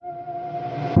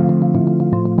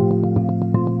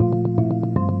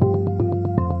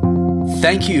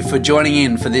Thank you for joining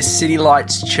in for this City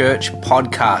Lights Church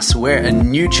podcast. We're a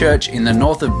new church in the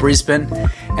north of Brisbane,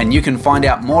 and you can find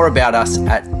out more about us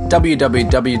at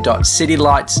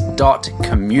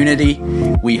www.citylights.community.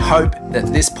 We hope that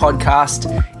this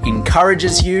podcast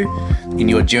encourages you in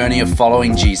your journey of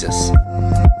following Jesus.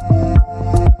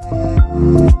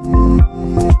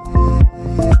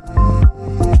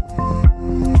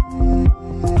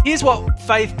 Here's what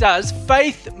faith does.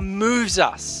 Faith moves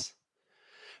us.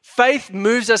 Faith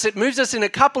moves us. It moves us in a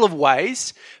couple of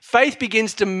ways. Faith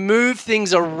begins to move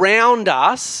things around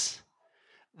us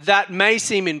that may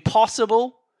seem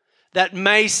impossible, that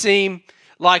may seem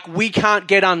like we can't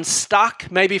get unstuck,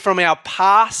 maybe from our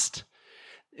past.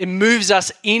 It moves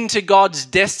us into God's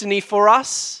destiny for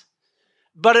us,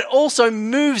 but it also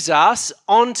moves us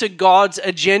onto God's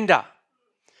agenda.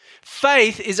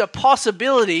 Faith is a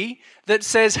possibility that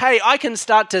says, hey, I can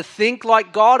start to think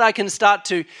like God. I can start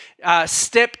to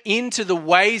step into the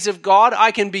ways of God.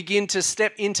 I can begin to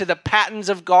step into the patterns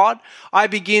of God. I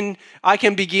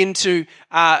can begin to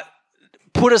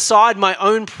put aside my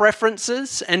own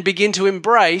preferences and begin to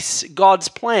embrace God's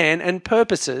plan and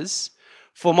purposes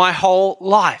for my whole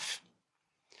life.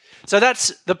 So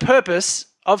that's the purpose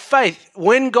of faith.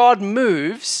 When God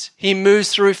moves, He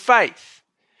moves through faith.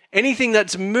 Anything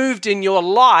that's moved in your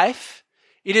life,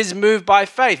 it is moved by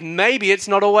faith. Maybe it's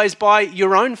not always by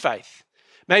your own faith.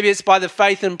 Maybe it's by the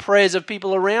faith and prayers of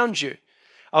people around you.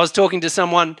 I was talking to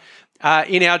someone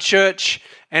in our church,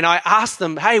 and I asked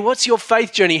them, hey, what's your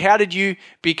faith journey? How did you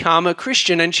become a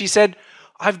Christian? And she said,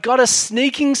 I've got a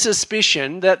sneaking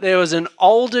suspicion that there was an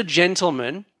older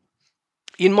gentleman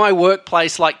in my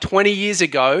workplace like 20 years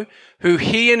ago who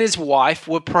he and his wife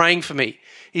were praying for me.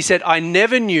 He said, I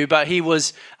never knew, but he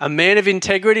was a man of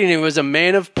integrity and he was a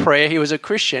man of prayer. He was a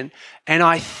Christian. And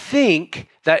I think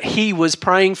that he was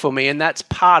praying for me, and that's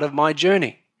part of my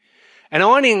journey. And I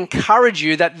want to encourage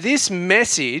you that this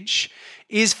message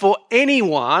is for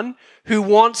anyone who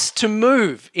wants to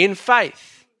move in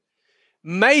faith.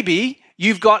 Maybe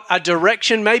you've got a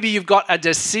direction, maybe you've got a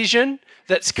decision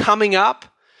that's coming up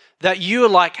that you're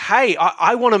like, hey,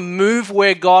 I want to move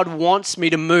where God wants me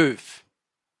to move.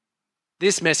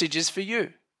 This message is for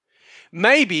you.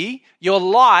 Maybe your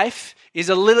life is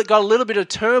got a little bit of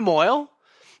turmoil,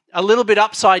 a little bit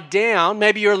upside down.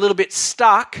 Maybe you're a little bit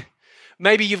stuck.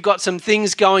 Maybe you've got some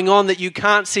things going on that you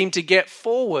can't seem to get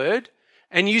forward.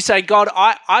 And you say, God,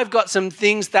 I've got some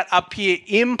things that appear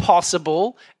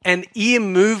impossible and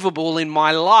immovable in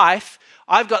my life.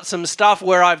 I've got some stuff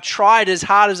where I've tried as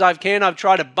hard as I can. I've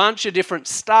tried a bunch of different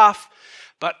stuff,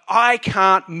 but I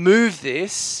can't move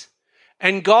this.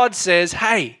 And God says,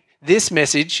 hey, this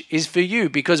message is for you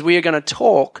because we are going to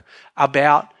talk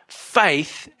about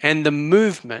faith and the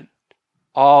movement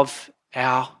of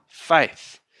our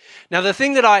faith. Now, the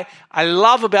thing that I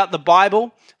love about the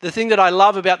Bible, the thing that I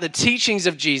love about the teachings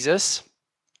of Jesus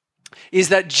is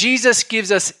that Jesus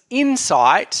gives us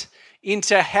insight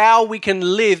into how we can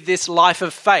live this life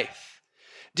of faith.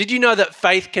 Did you know that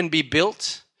faith can be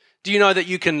built? Do you know that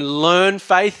you can learn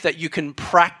faith, that you can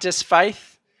practice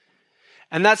faith?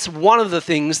 And that's one of the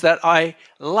things that I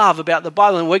love about the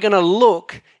Bible. And we're going to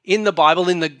look in the Bible,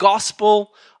 in the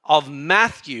Gospel of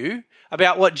Matthew,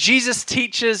 about what Jesus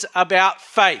teaches about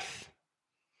faith.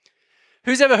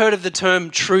 Who's ever heard of the term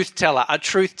truth teller, a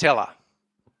truth teller?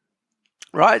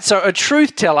 Right? So a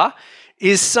truth teller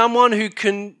is someone who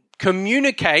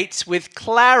communicates with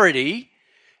clarity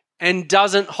and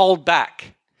doesn't hold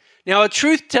back. Now, a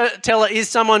truth teller is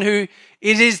someone who,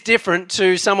 it is different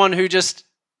to someone who just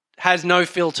has no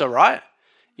filter, right?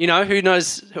 You know, who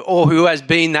knows or who has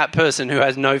been that person who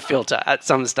has no filter at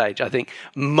some stage. I think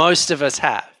most of us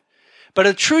have. But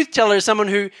a truth teller is someone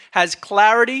who has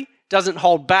clarity, doesn't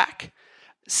hold back.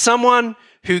 Someone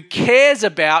who cares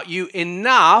about you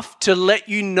enough to let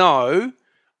you know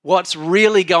what's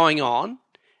really going on.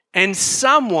 And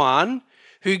someone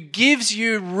who gives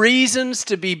you reasons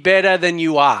to be better than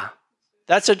you are.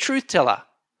 That's a truth teller.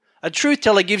 A truth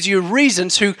teller gives you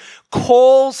reasons, who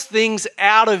calls things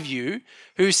out of you,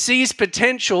 who sees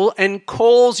potential and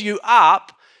calls you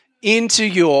up into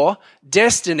your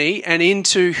destiny and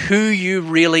into who you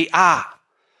really are.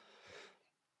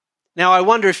 Now, I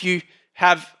wonder if you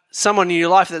have someone in your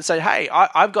life that say, hey,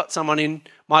 I've got someone in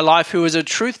my life who is a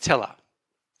truth teller.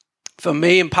 For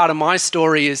me, and part of my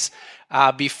story is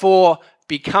before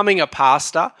becoming a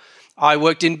pastor, I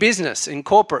worked in business, in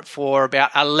corporate, for about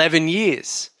 11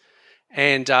 years.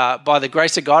 And by the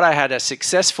grace of God, I had a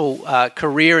successful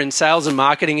career in sales and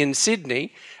marketing in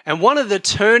Sydney. And one of the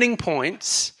turning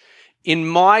points in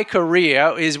my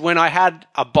career is when I had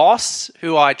a boss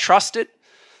who I trusted,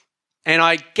 and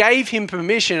I gave him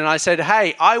permission and I said,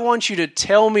 hey, I want you to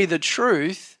tell me the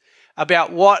truth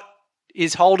about what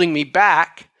is holding me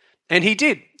back. And he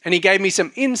did. And he gave me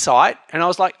some insight. And I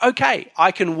was like, okay,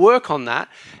 I can work on that.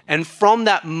 And from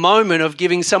that moment of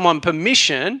giving someone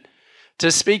permission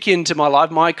to speak into my life,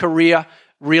 my career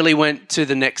really went to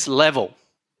the next level.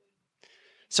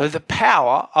 So the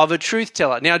power of a truth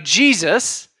teller. Now,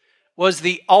 Jesus was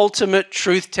the ultimate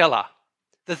truth teller.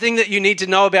 The thing that you need to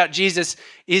know about Jesus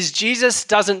is Jesus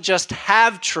doesn't just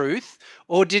have truth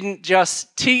or didn't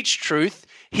just teach truth.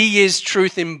 He is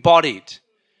truth embodied.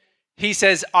 He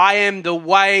says, I am the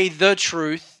way, the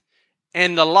truth,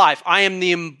 and the life. I am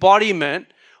the embodiment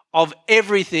of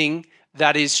everything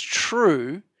that is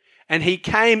true. And he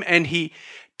came and he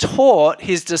taught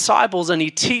his disciples, and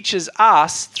he teaches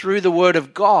us through the word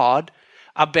of God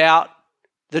about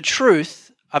the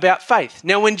truth about faith.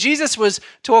 Now, when Jesus was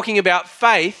talking about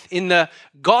faith in the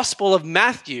Gospel of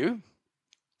Matthew,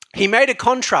 he made a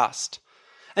contrast.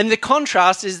 And the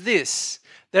contrast is this.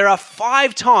 There are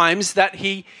 5 times that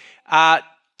he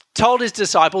told his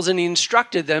disciples and he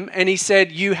instructed them, and he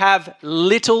said, you have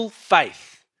little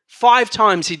faith. 5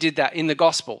 times he did that in the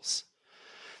Gospels.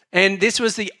 And this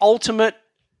was the ultimate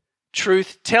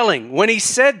truth telling. When he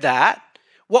said that,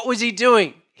 what was he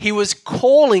doing? He was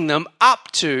calling them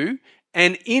up to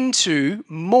and into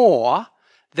more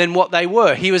than what they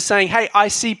were. He was saying, hey, I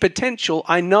see potential.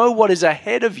 I know what is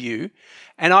ahead of you,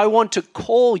 and I want to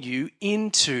call you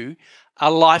into a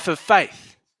life of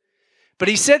faith. But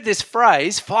he said this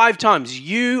phrase 5 times,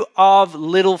 you of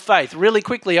little faith. Really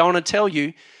quickly, I want to tell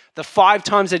you the 5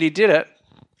 times that he did it.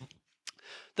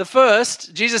 The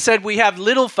first, Jesus said we have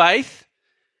little faith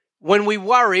when we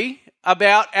worry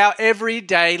about our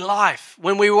everyday life,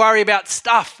 when we worry about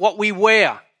stuff, what we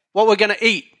wear, what we're going to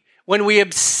eat, when we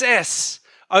obsess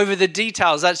over the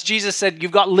details. That's Jesus said,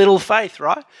 you've got little faith,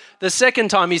 right? The second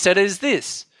time he said it is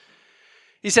this.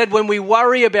 He said, when we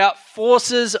worry about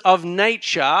forces of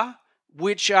nature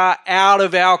which are out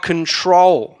of our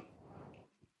control.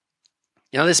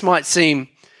 Now, this might seem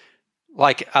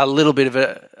like a little bit of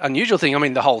an unusual thing. I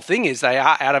mean, the whole thing is they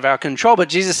are out of our control. But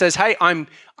Jesus says, hey, I'm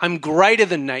greater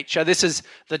than nature. This is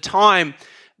the time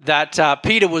that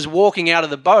Peter was walking out of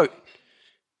the boat.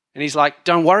 And he's like,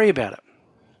 don't worry about it.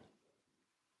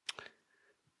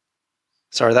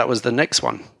 Sorry, that was the next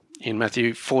one in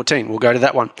Matthew 14. We'll go to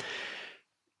that one.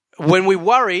 When we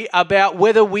worry about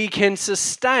whether we can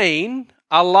sustain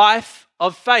a life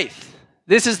of faith.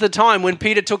 This is the time when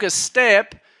Peter took a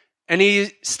step and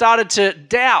he started to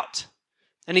doubt.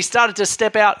 And he started to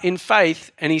step out in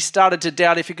faith and he started to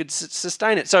doubt if he could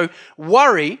sustain it. So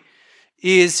worry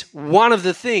is one of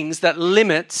the things that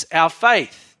limits our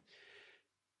faith.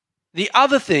 The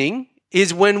other thing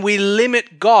is when we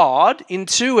limit God in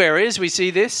 2 areas. We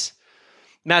see this,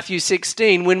 Matthew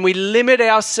 16, when we limit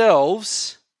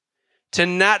ourselves to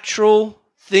natural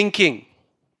thinking.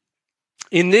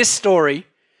 In this story,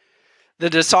 the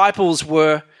disciples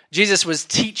Jesus was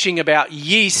teaching about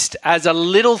yeast as a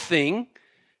little thing.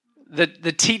 The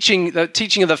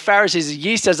teaching of the Pharisees,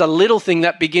 yeast as a little thing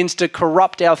that begins to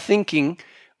corrupt our thinking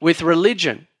with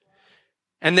religion.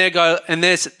 And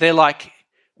they're like,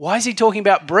 why is he talking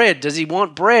about bread? Does he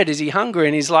want bread? Is he hungry?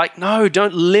 And he's like, no,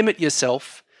 don't limit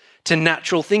yourself to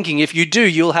natural thinking. If you do,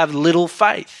 you'll have little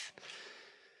faith.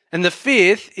 And the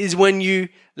 5th is when you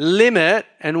limit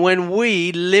and when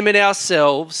we limit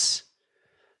ourselves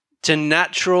to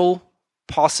natural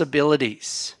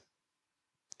possibilities.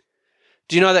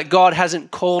 Do you know that God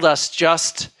hasn't called us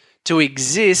just to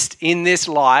exist in this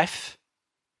life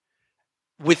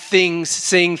with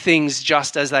seeing things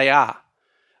just as they are?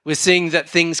 We're seeing that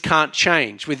things can't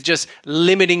change, with just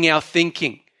limiting our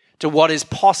thinking to what is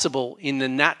possible in the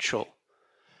natural.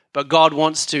 But God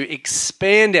wants to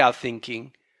expand our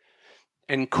thinking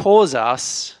and cause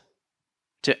us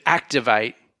to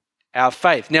activate our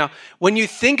faith. Now, when you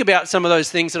think about some of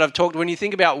those things that I've talked, when you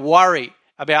think about worry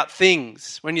about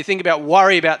things, when you think about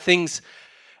worry about things,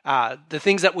 the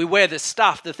things that we wear, the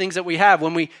stuff, the things that we have,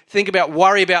 when we think about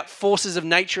worry about forces of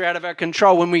nature out of our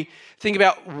control, when we think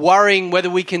about worrying whether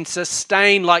we can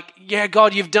sustain, like, yeah,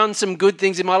 God, you've done some good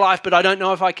things in my life, but I don't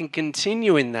know if I can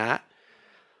continue in that.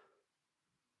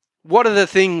 What are the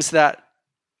things that,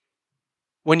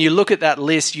 when you look at that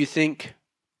list, you think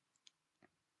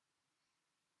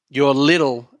you're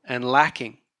little and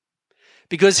lacking?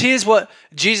 Because here's what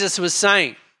Jesus was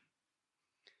saying.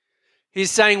 He's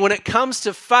saying when it comes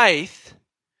to faith,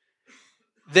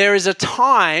 there is a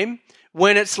time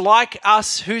when it's like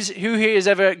us. Who here has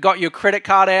ever got your credit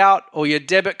card out or your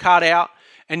debit card out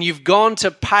and you've gone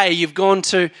to pay, you've gone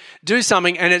to do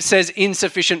something, and it says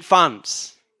insufficient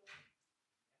funds.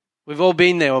 We've all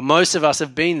been there, or most of us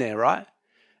have been there, right?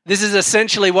 This is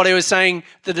essentially what he was saying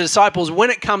to the disciples. When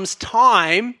it comes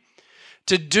time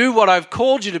to do what I've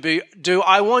called you to do,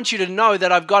 I want you to know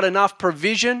that I've got enough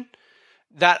provision,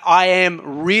 that I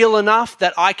am real enough,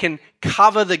 that I can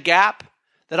cover the gap,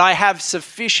 that I have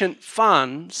sufficient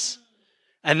funds.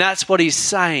 And that's what he's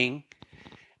saying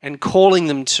and calling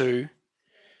them to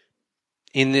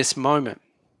in this moment.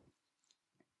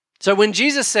 So when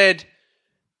Jesus said,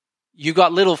 you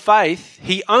got little faith,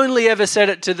 he only ever said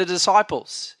it to the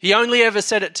disciples. He only ever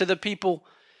said it to the people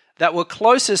that were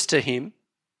closest to him.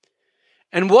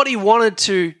 And what he wanted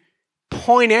to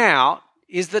point out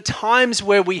is the times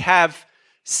where we have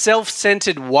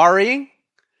self-centered worrying,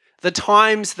 the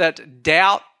times that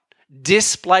doubt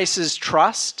displaces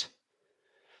trust,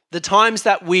 the times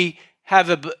that we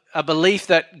have a belief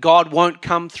that God won't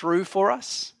come through for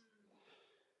us.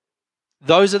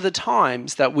 Those are the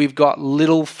times that we've got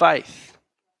little faith.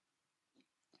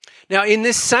 Now, in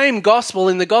this same gospel,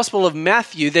 in the Gospel of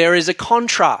Matthew, there is a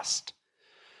contrast.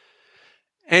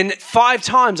 And 5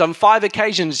 times, on 5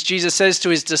 occasions, Jesus says to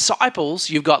his disciples,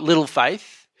 you've got little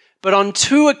faith. But on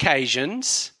 2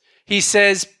 occasions, he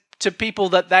says to people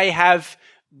that they have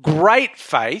great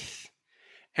faith.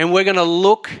 And we're going to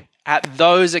look at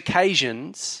those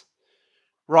occasions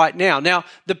right now. Now,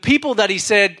 the people that he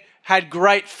said had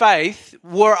great faith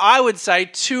were, I would say,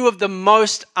 2 of the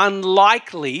most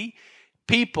unlikely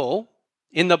people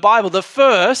in the Bible. The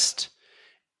first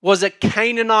was a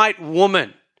Canaanite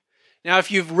woman. Now, if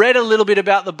you've read a little bit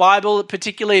about the Bible,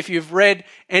 particularly if you've read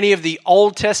any of the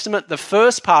Old Testament, the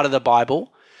first part of the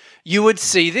Bible, you would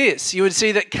see this. You would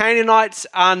see that Canaanites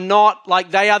are not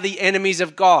like they are the enemies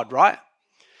of God, right?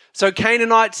 So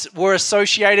Canaanites were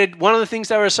associated, one of the things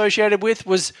they were associated with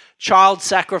was child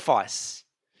sacrifice.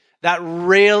 That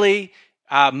really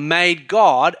made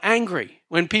God angry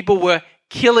when people were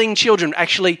killing children,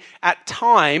 actually at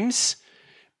times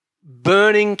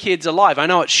burning kids alive. I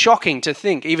know it's shocking to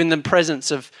think, even in the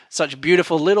presence of such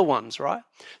beautiful little ones, right?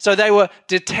 So they were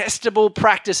detestable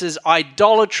practices,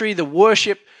 idolatry, the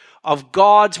worship of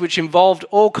gods, which involved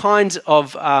all kinds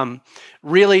of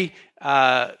really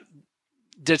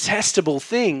detestable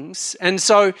things. And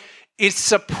so it's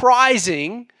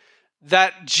surprising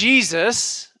that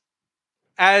Jesus,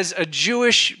 as a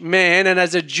Jewish man and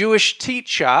as a Jewish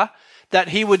teacher, that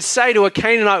he would say to a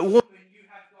Canaanite woman, you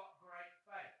have got great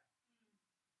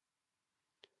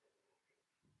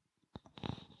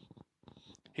faith.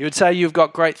 He would say, you've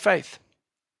got great faith.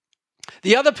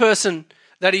 The other person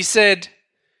that he said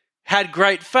had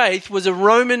great faith was a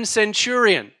Roman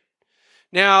centurion.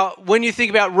 Now, when you think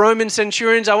about Roman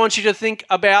centurions, I want you to think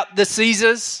about the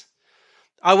Caesars.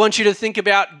 I want you to think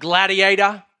about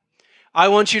Gladiator. I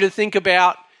want you to think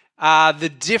about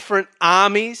the different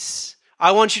armies.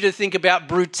 I want you to think about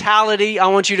brutality. I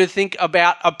want you to think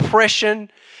about oppression.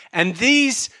 And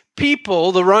these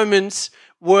people, the Romans,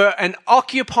 were an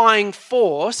occupying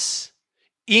force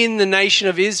in the nation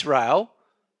of Israel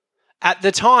at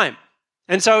the time.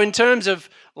 And so in terms of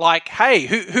like, hey,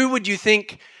 who would you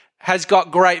think has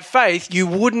got great faith? You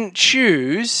wouldn't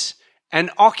choose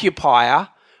an occupier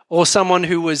or someone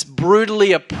who was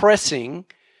brutally oppressing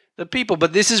the people.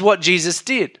 But this is what Jesus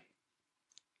did.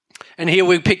 And here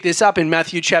we pick this up in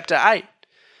Matthew chapter 8.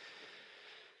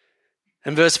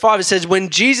 And verse 5, it says, when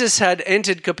Jesus had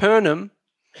entered Capernaum,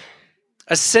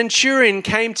 a centurion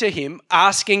came to him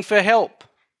asking for help.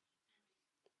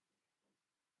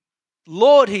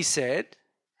 Lord, he said,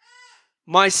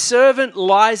 my servant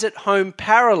lies at home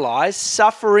paralyzed,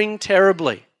 suffering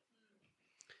terribly.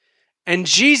 And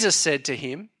Jesus said to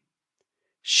him,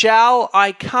 shall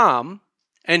I come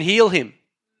and heal him?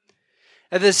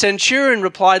 And the centurion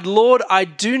replied, Lord, I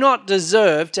do not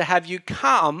deserve to have you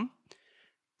come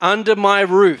under my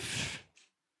roof.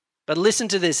 But listen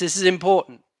to this. This is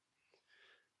important.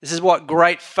 This is what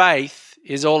great faith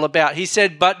is all about. He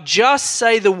said, but just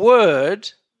say the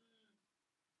word,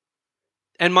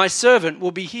 and my servant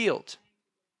will be healed.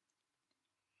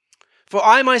 For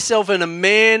I myself am a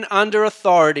man under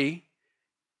authority,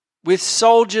 with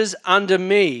soldiers under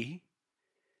me.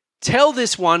 Tell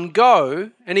this one,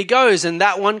 go, and he goes, and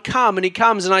that one come, and he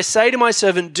comes. And I say to my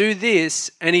servant, do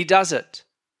this, and he does it.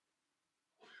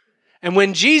 And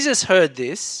when Jesus heard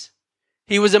this,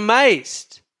 he was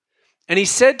amazed. And he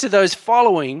said to those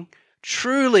following,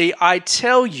 truly I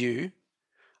tell you,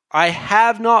 I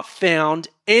have not found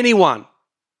anyone.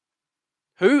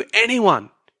 Who? Anyone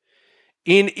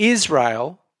in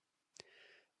Israel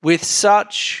with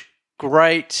such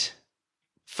great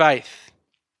faith.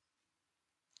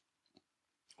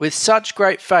 with such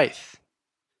great faith.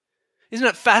 Isn't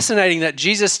it fascinating that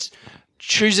Jesus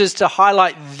chooses to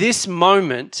highlight this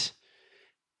moment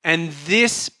and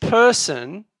this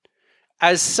person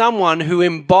as someone who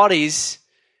embodies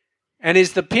and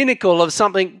is the pinnacle of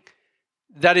something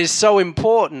that is so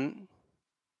important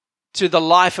to the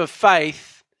life of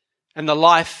faith and the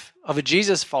life of a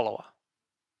Jesus follower?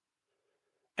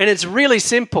 And it's really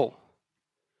simple,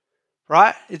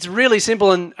 right? It's really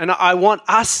simple, and I want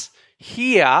us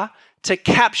here to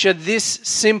capture this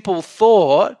simple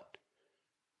thought,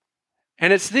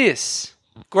 and it's this: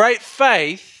 great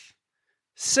faith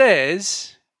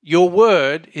says, your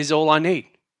word is all I need.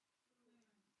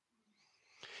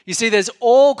 You see, there's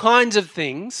all kinds of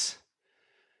things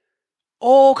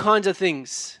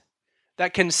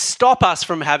that can stop us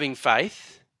from having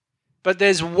faith, but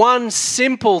there's one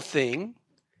simple thing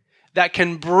that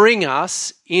can bring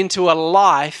us into a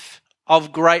life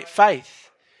of great faith.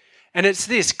 And it's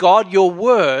this: God, your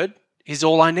word is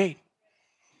all I need.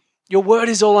 Your word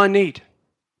is all I need.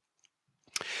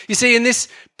 You see, in this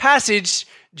passage,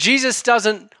 Jesus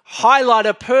doesn't highlight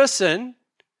a person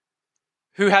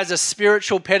who has a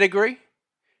spiritual pedigree.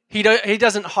 He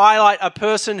doesn't highlight a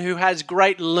person who has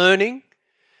great learning.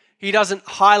 He doesn't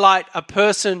highlight a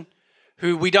person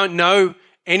who we don't know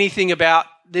anything about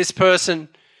this person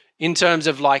in terms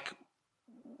of like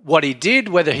what he did,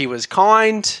 whether he was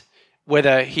kind,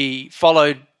 whether he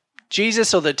followed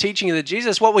Jesus or the teaching of the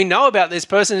Jesus. What we know about this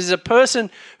person is a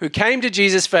person who came to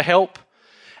Jesus for help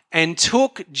and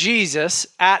took Jesus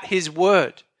at his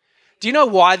word. Do you know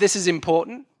why this is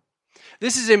important?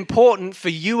 This is important for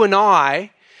you and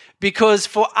I, because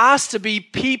for us to be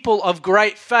people of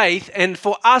great faith and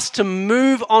for us to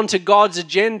move onto God's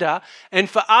agenda and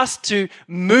for us to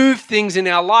move things in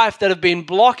our life that have been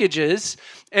blockages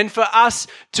and for us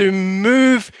to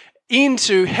move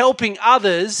into helping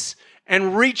others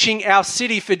and reaching our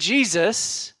city for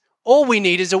Jesus, all we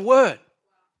need is a word.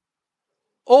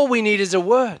 All we need is a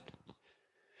word.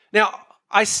 Now,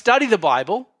 I study the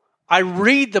Bible. I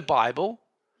read the Bible.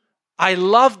 I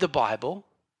love the Bible.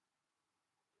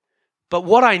 But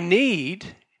what I need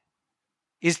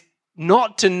is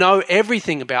not to know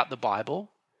everything about the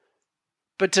Bible,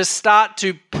 but to start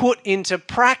to put into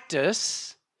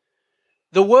practice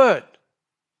the word.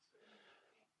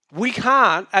 We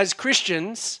can't, as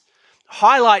Christians,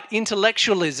 highlight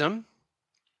intellectualism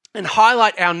and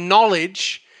highlight our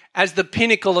knowledge as the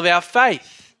pinnacle of our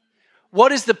faith.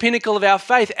 What is the pinnacle of our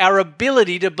faith? Our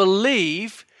ability to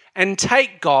believe and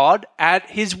take God at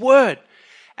his word.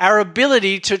 Our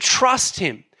ability to trust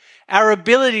him. Our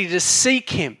ability to seek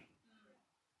him.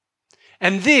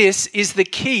 And this is the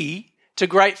key to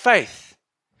great faith.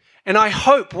 And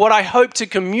what I hope to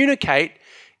communicate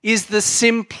is the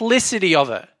simplicity of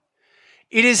it.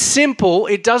 It is simple.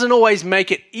 It doesn't always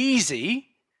make it easy,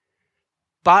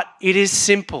 but it is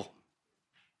simple.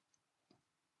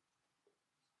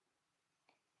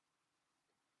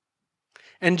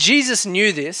 And Jesus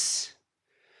knew this,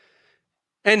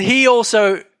 and he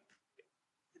also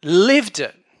lived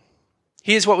it.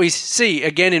 Here's what we see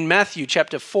again in Matthew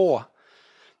chapter 4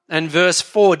 and verse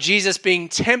 4, Jesus being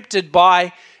tempted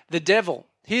by the devil.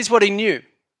 Here's what he knew.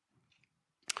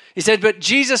 He said, but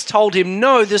Jesus told him,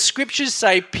 no, the scriptures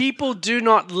say people do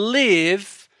not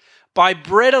live by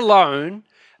bread alone,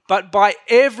 but by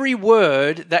every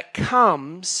word that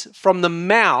comes from the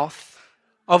mouth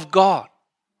of God.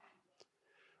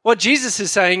 What Jesus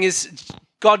is saying is,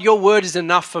 God, your word is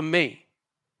enough for me.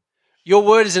 Your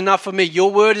word is enough for me.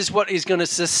 Your word is what is going to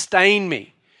sustain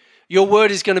me. Your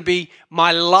word is going to be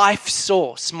my life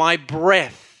source, my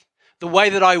breath. The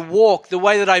way that I walk, the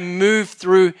way that I move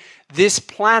through this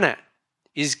planet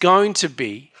is going to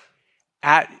be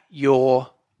at your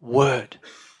word.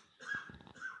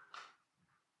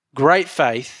 Great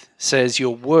faith says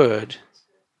your word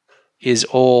is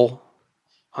all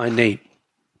I need.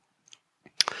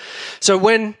 So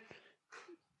when,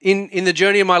 in the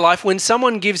journey of my life, when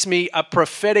someone gives me a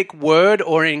prophetic word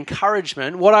or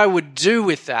encouragement, what I would do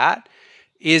with that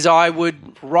is I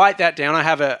would write that down. I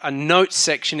have a notes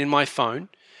section in my phone.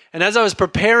 And as I was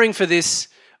preparing for this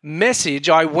message,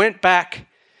 I went back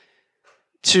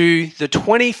to the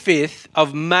 25th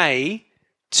of May,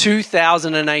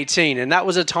 2018. And that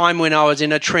was a time when I was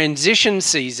in a transition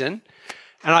season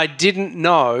and I didn't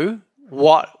know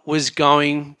what was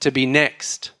going to be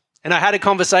next. And I had a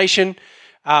conversation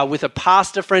with a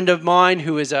pastor friend of mine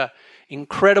who is an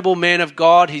incredible man of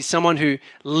God. He's someone who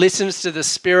listens to the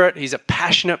Spirit. He's a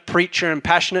passionate preacher and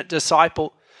passionate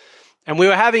disciple. And we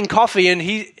were having coffee, and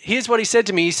here's what he said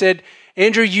to me. He said,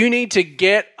 Andrew, you need to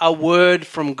get a word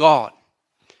from God.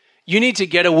 You need to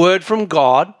get a word from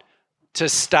God to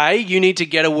stay. You need to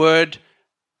get a word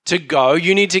to go.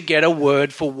 You need to get a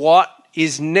word for what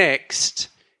is next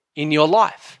in your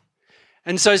life.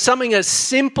 And so something as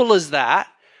simple as that,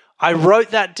 I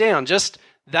wrote that down, just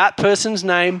that person's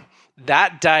name,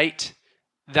 that date,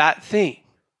 that thing.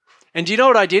 And do you know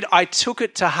what I did? I took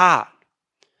it to heart.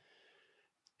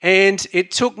 And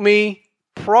it took me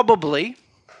probably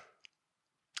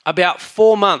about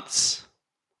 4 months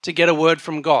to get a word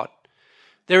from God.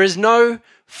 There is no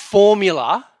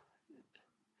formula,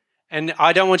 and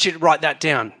I don't want you to write that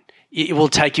down. It will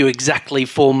take you exactly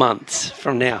 4 months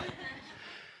from now.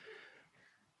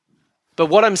 But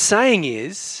what I'm saying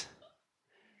is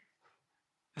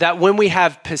that when we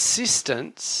have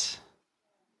persistence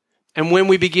and when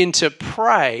we begin to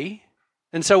pray,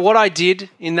 and so what I did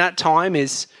in that time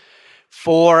is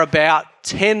for about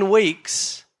 10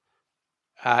 weeks,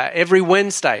 every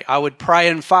Wednesday, I would pray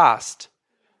and fast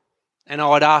and I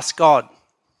would ask God.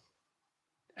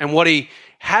 And what he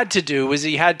had to do was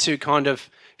he had to kind of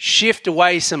shift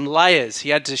away some layers. He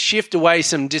had to shift away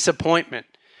some disappointment.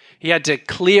 He had to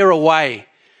clear away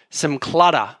some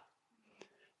clutter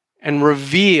and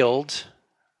revealed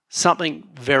something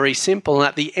very simple. And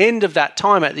at the end of that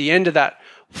time, at the end of that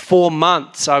 4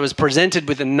 months, I was presented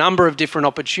with a number of different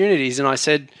opportunities. And I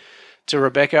said to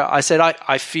Rebecca,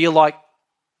 I feel like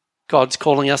God's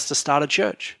calling us to start a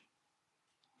church.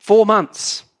 4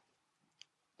 months.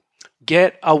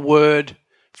 Get a word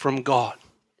from God.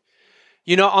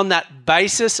 You know, on that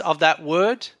basis of that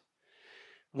word,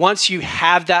 once you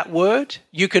have that word,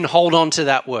 you can hold on to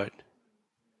that word.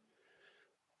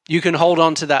 You can hold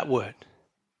on to that word.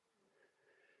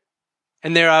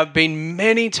 And there have been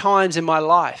many times in my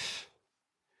life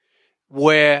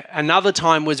where another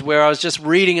time was where I was just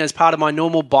reading as part of my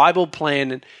normal Bible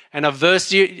plan and a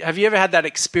verse. Have you ever had that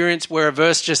experience where a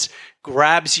verse just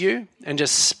grabs you and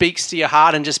just speaks to your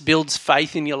heart and just builds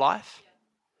faith in your life?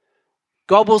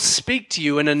 God will speak to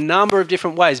you in a number of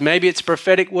different ways. Maybe it's a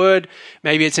prophetic word.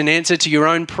 Maybe it's an answer to your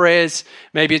own prayers.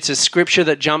 Maybe it's a scripture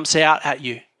that jumps out at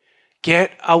you.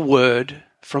 Get a word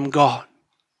from God.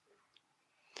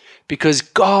 Because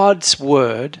God's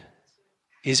word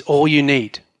is all you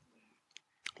need.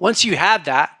 Once you have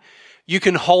that, you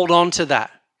can hold on to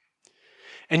that.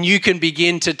 And you can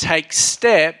begin to take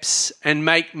steps and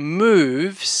make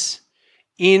moves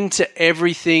into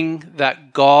everything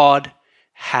that God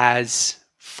has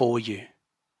for you.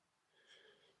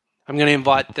 I'm going to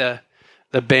invite the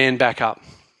band back up.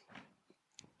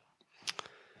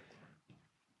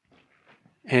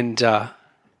 And a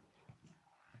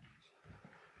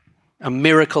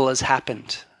miracle has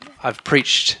happened. I've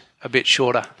preached a bit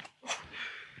shorter.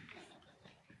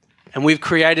 And we've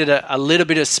created a little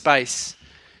bit of space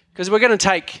because we're going to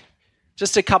take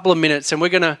just a couple of minutes and we're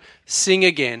going to sing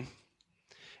again.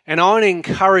 And I want to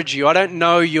encourage you. I don't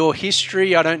know your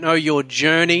history. I don't know your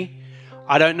journey.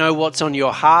 I don't know what's on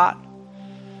your heart.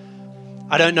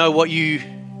 I don't know what you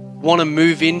want to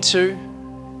move into.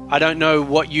 I don't know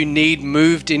what you need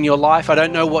moved in your life. I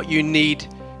don't know what you need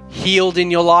healed in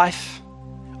your life.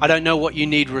 I don't know what you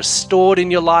need restored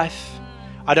in your life.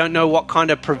 I don't know what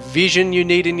kind of provision you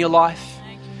need in your life.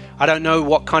 I don't know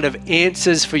what kind of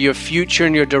answers for your future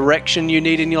and your direction you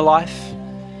need in your life.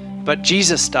 But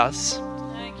Jesus does.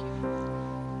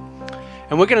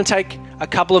 And we're going to take a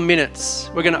couple of minutes.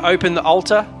 We're going to open the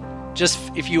altar just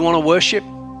if you want to worship.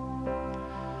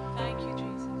 Thank you,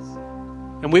 Jesus.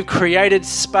 And we've created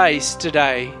space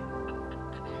today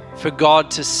for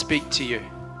God to speak to you.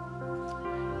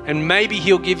 And maybe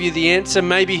he'll give you the answer.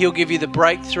 Maybe he'll give you the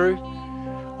breakthrough.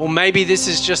 Or maybe this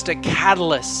is just a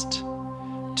catalyst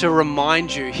to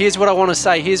remind you. Here's what I want to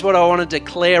say. Here's what I want to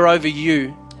declare over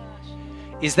you.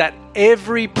 Is that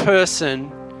every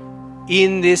person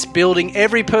in this building,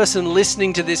 every person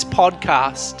listening to this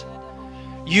podcast,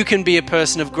 you can be a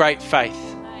person of great faith.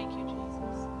 Thank you,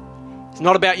 Jesus. It's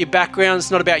not about your background. It's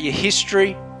not about your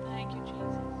history. Thank you,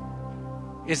 Jesus.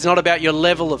 It's not about your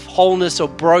level of wholeness or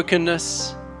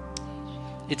brokenness.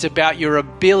 It's about your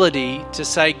ability to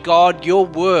say, God, your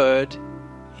word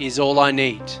is all I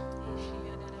need.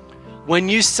 When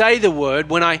you say the word,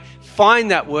 when I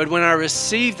find that word, when I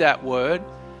receive that word,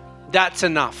 that's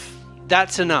enough.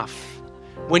 That's enough.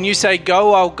 When you say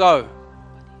go, I'll go.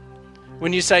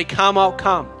 When you say come, I'll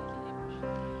come.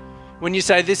 When you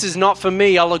say this is not for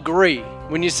me, I'll agree.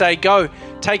 When you say go,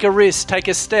 take a risk, take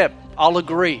a step, I'll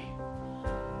agree.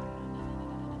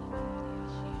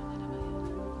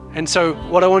 And so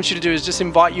what I want you to do is just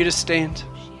invite you to stand.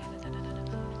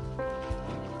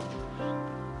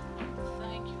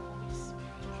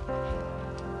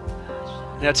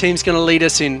 And our team's going to lead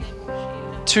us in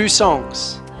 2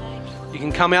 songs. You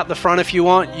can come out the front if you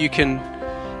want. You can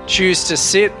choose to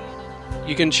sit.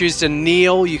 You can choose to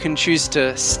kneel. You can choose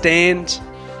to stand.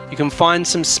 You can find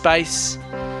some space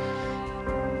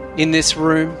in this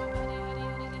room.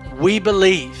 We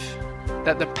believe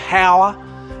that the power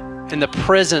and the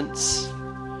presence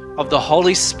of the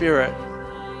Holy Spirit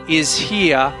is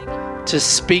here to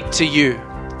speak to you,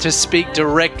 to speak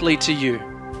directly to you,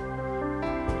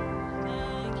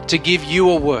 to give you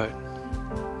a word,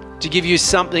 to give you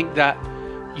something that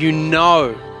you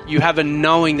know, you have a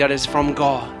knowing that is from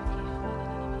God.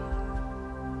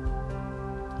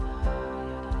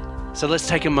 So let's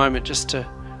take a moment just to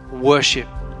worship.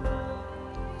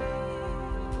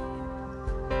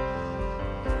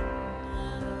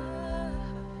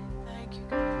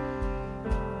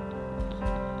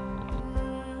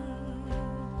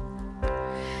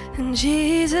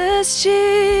 Jesus,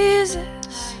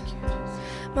 Jesus,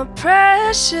 my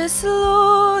precious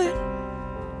Lord,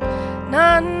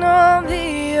 none on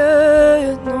the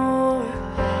earth nor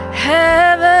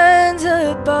heavens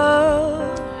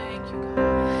above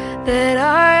that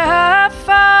I have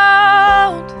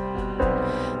found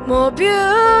more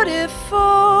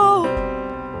beautiful.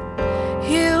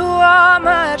 You are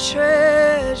my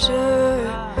treasure,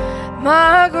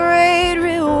 my great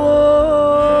reward,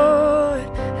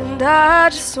 and I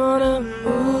just wanna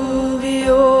move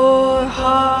your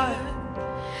heart.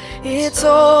 It's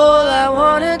all I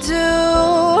wanna do.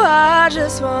 I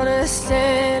just wanna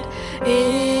stand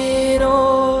in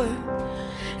awe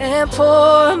and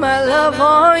pour my love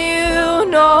on you,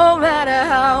 no matter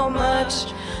how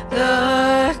much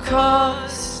the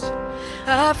cost.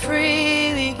 I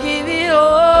freely give it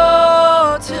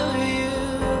all to you,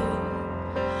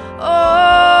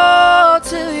 all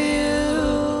to you.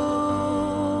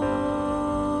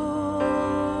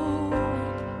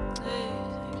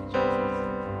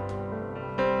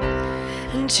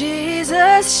 And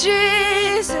Jesus,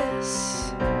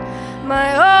 Jesus,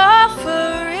 my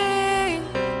offering,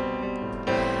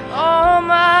 all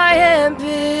my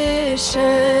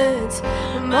ambitions,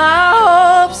 my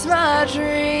hopes, my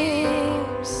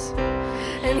dreams.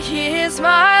 And here's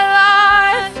my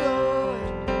life, Lord,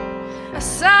 a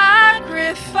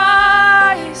sacrifice,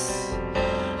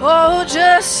 oh,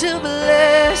 just to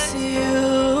bless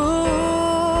you.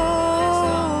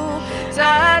 'Cause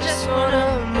I just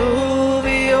wanna move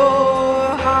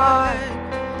your heart.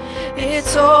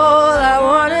 It's all I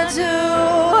wanna do.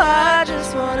 I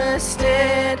just wanna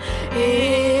stand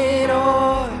in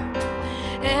awe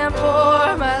and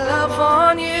pour my love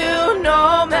on you,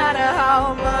 no matter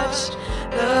how much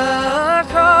the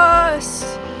cost.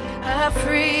 I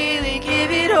freely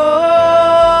give it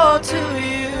all to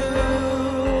you,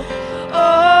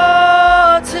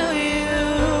 all to you.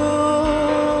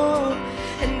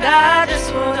 And I just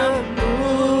wanna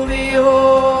move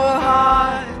your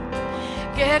heart,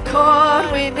 get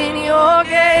caught within your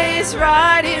gaze,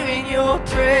 right here in your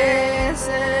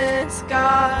presence,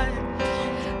 God.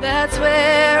 That's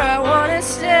where I wanna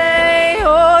stay,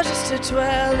 oh, just to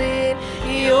dwell in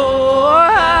your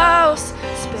house,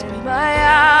 spend my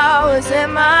hours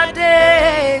and my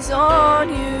days on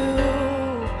you,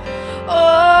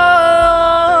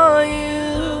 on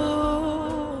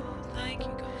you. Thank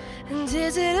you, God. And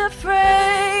is it a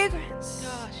fragrance?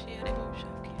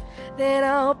 Then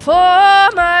I'll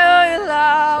pour my oil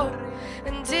out.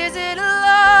 And is it a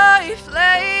life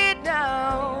laid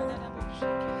down?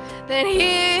 Then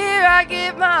here I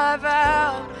give my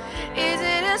vow. Is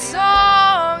it a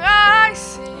song I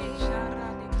sing?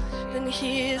 Then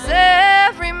here's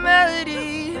every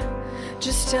melody.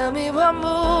 Just tell me what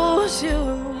moves you.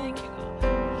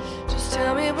 Just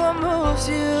tell me what moves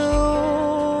you.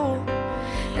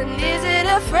 And is it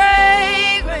a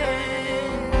fragrance?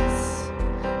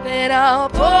 Then I'll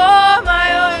pour my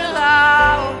oil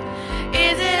out.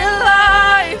 Is it a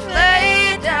life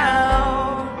laid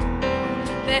down?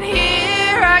 Then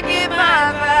here I give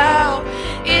my vow.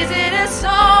 Is it a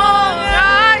song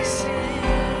I sing?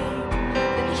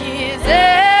 Then here's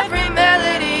every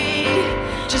melody.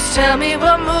 Just tell me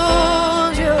what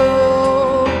moves you.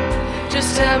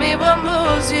 Just tell me what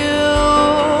moves you.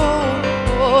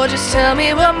 Oh, just tell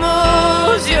me what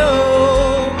moves you.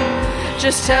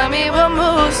 Just tell me what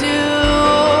moves you.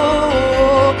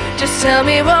 Just tell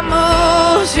me what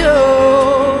moves you.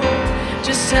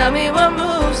 Just tell me what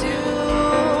moves you.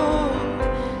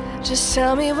 Just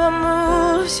tell me what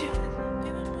moves you.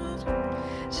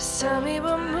 Just tell me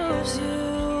what moves you.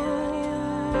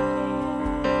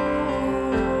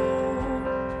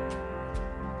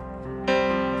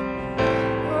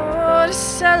 Oh,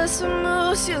 just tell us what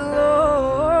moves you,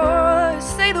 Lord.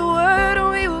 Say the word and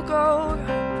we will go.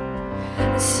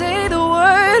 Say the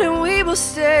word and we will will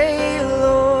stay,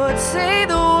 Lord. Say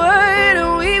the word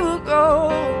and we will go.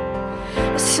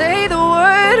 Say the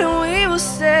word and we will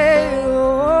stay,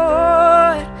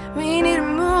 Lord. We need a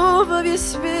move of your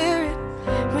spirit.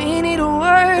 We need a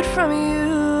word from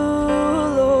you,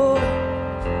 Lord.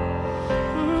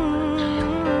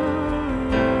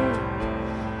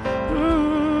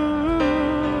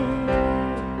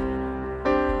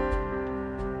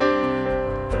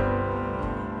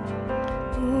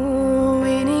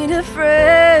 We need a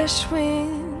fresh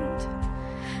wind,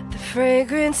 the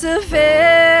fragrance of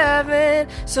heaven.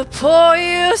 So pour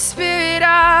your spirit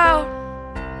out.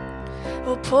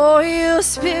 Oh, pour your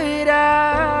spirit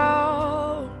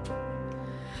out.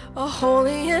 A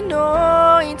holy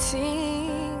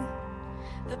anointing,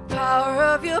 the power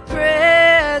of your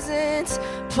presence.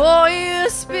 Pour your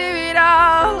spirit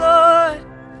out, Lord.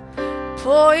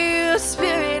 Pour your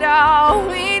spirit out.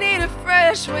 We need a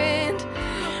fresh wind.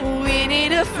 We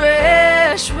need a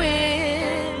fresh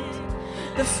wind,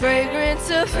 the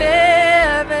fragrance of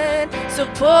heaven. So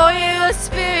pour your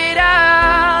spirit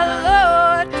out,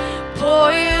 Lord.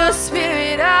 Pour your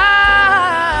spirit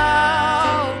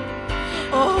out.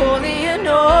 A holy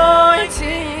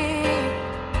anointing,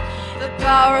 the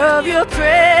power of your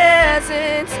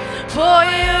presence. Pour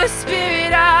your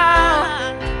spirit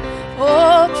out.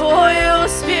 Oh, pour your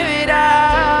spirit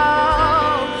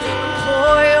out.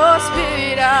 Pour your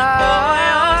spirit out. Pour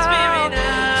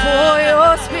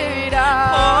your spirit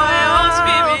out.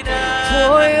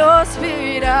 Pour your spirit out. Pour your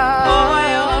spirit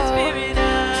out.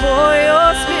 Pour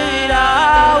your spirit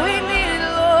out. We need it,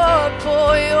 Lord.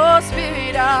 Pour your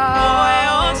spirit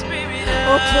out.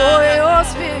 Oh, pour your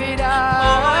spirit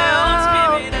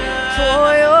out.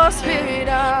 Pour your spirit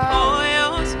out.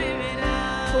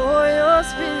 Pour your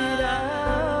spirit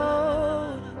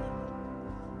out.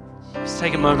 Just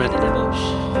take a moment.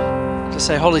 Just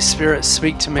say, Holy Spirit,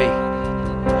 speak to me.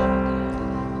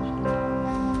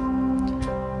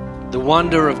 The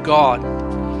wonder of God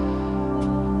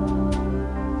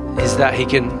is that He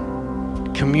can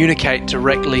communicate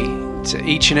directly to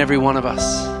each and every one of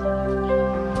us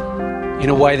in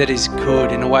a way that is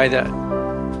good, in a way that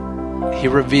He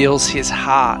reveals His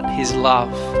heart, His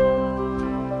love.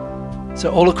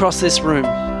 So all across this room,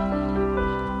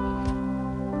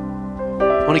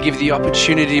 I want to give you the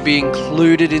opportunity to be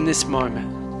included in this moment.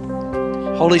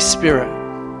 Holy Spirit,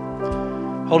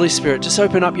 just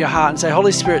open up your heart and say,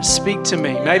 Holy Spirit, speak to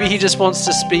me. Maybe He just wants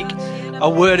to speak a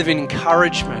word of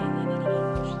encouragement.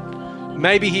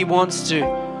 Maybe He wants to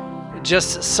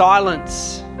just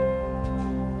silence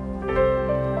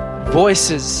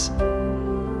voices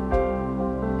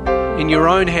in your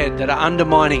own head that are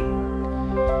undermining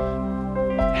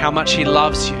how much He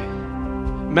loves you.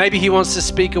 Maybe He wants to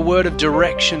speak a word of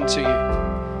direction to you.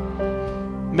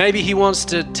 Maybe He wants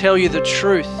to tell you the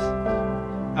truth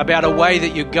about a way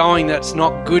that you're going that's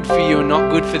not good for you and not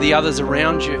good for the others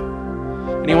around you.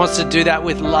 And He wants to do that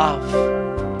with love.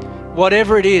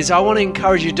 Whatever it is, I want to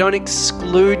encourage you, don't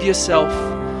exclude yourself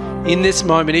in this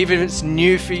moment, even if it's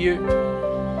new for you.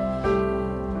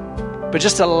 But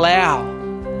just allow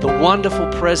the wonderful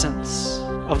presence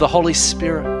of the Holy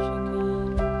Spirit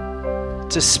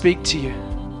to speak to you.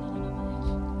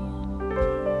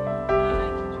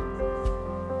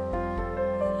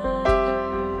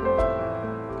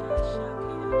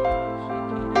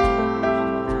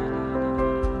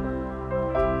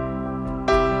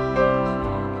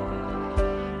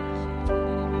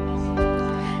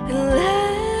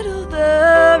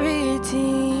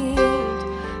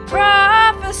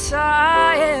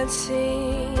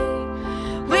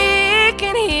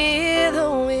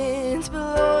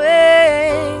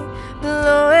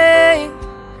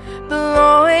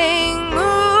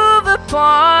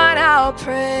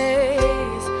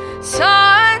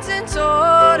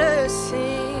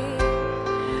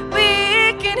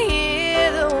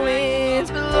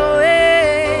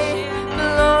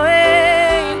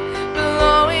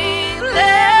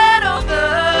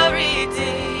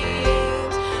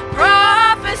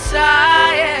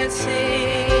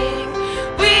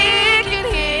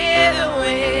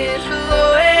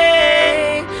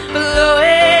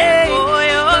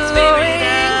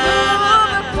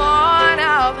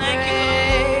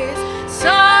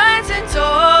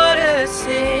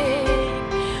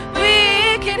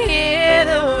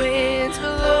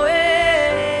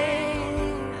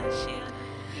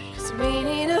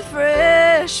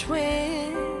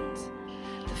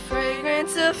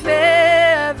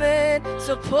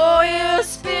 So pour your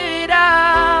spirit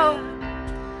out.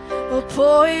 Oh,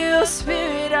 pour your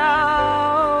spirit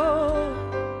out.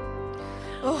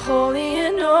 A holy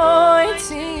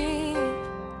anointing,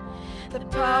 the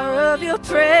power of your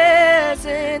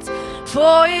presence.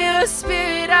 pour your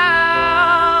spirit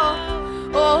out.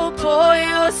 Oh, pour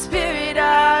your spirit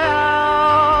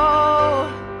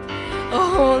out. A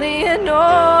holy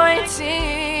anointing,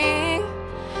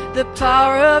 the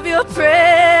power of your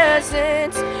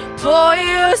presence. Pour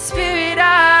your spirit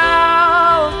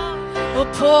out. Oh,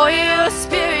 pour your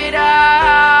spirit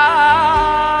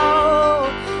out.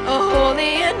 A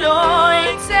holy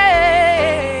anointing,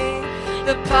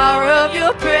 the power of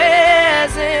your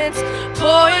presence.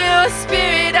 Pour your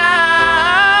spirit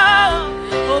out.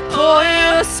 Oh, pour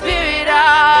your spirit out.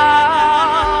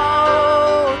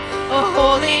 A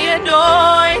holy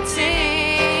anointing,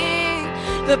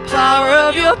 the power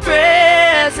of your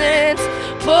presence.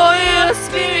 Pour your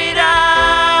spirit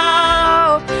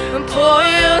out. And pour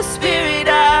your spirit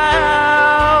out.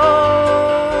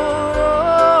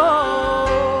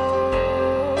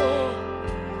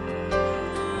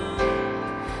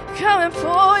 Come and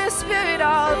pour your spirit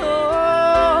out,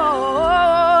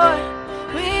 Lord.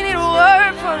 We need a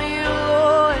word from you,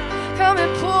 Lord. Come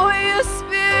and pour your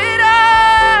spirit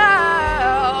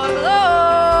out,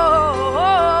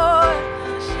 Lord.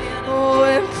 Oh,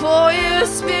 and pour your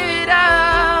spirit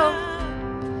out.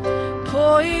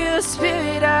 Pour your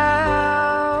spirit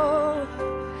out.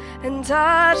 And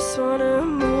I just want to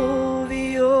move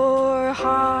your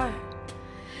heart.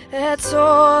 That's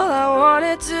all I want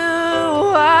to do.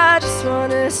 I just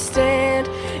want to stand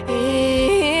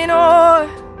in awe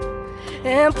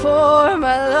and pour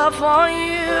my love on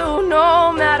you,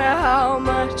 no matter how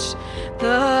much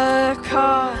the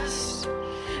cost.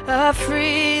 I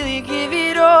freely give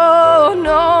it all,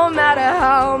 no matter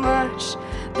how much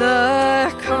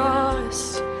the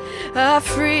cost. I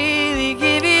freely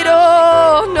give it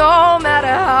all, no matter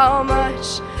how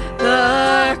much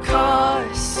the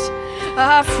cost.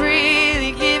 I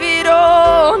freely give it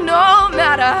all, no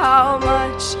matter how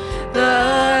much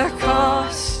the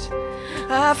cost.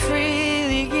 I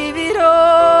freely give it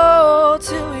all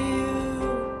to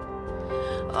you,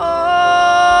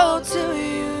 all to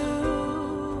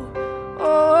you,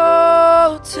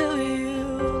 all to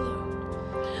you,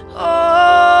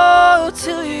 all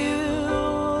to you,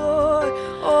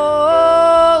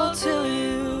 all to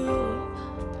you,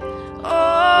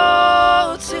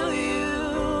 all to you.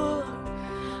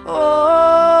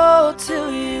 Oh,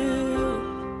 to you,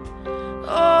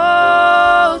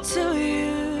 oh, to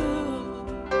you.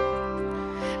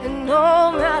 And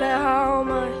no matter how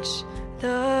much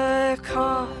the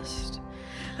cost,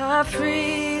 I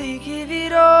freely give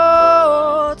it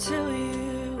all to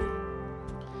you,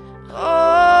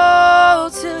 oh,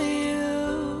 to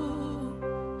you.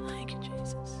 Thank you,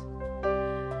 Jesus.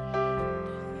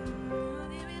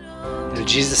 And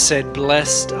Jesus said,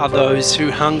 "Blessed are those who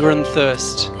hunger and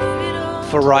thirst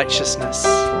for righteousness."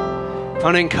 I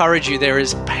want to encourage you, there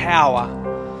is power.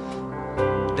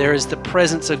 There is the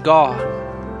presence of God.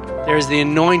 There is the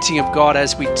anointing of God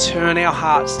as we turn our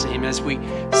hearts to Him, as we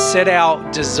set our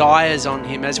desires on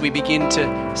Him, as we begin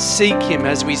to seek Him,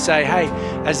 as we say, hey,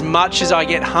 as much as I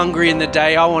get hungry in the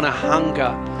day, I want to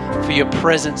hunger for your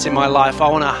presence in my life. I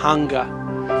want to hunger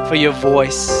for your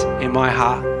voice in my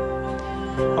heart.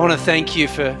 I want to thank you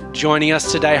for joining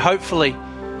us today. Hopefully,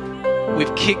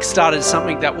 we've kick-started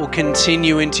something that will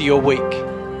continue into your week.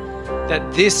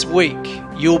 That this week,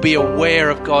 you'll be aware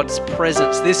of God's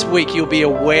presence. This week, you'll be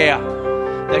aware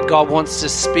that God wants to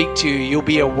speak to you. You'll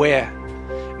be aware.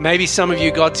 Maybe some of you,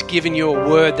 God's given you a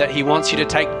word that He wants you to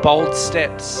take bold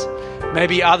steps.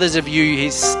 Maybe others of you,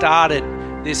 He's started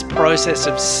this process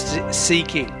of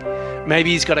seeking.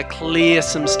 Maybe He's got to clear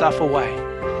some stuff away.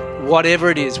 Whatever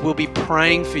it is, we'll be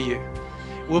praying for you.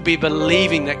 We'll be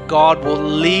believing that God will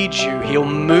lead you. He'll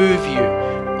move you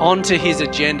onto His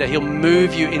agenda. He'll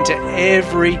move you into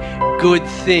every good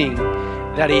thing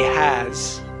that He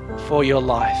has for your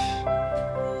life.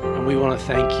 And we want to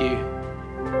thank you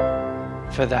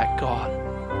for that, God.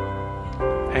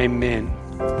 Amen.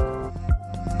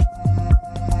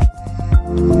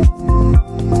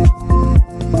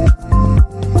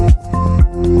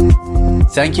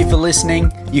 Thank you for listening.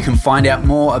 You can find out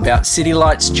more about City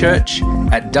Lights Church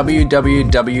at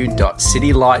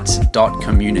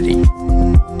www.citylights.community.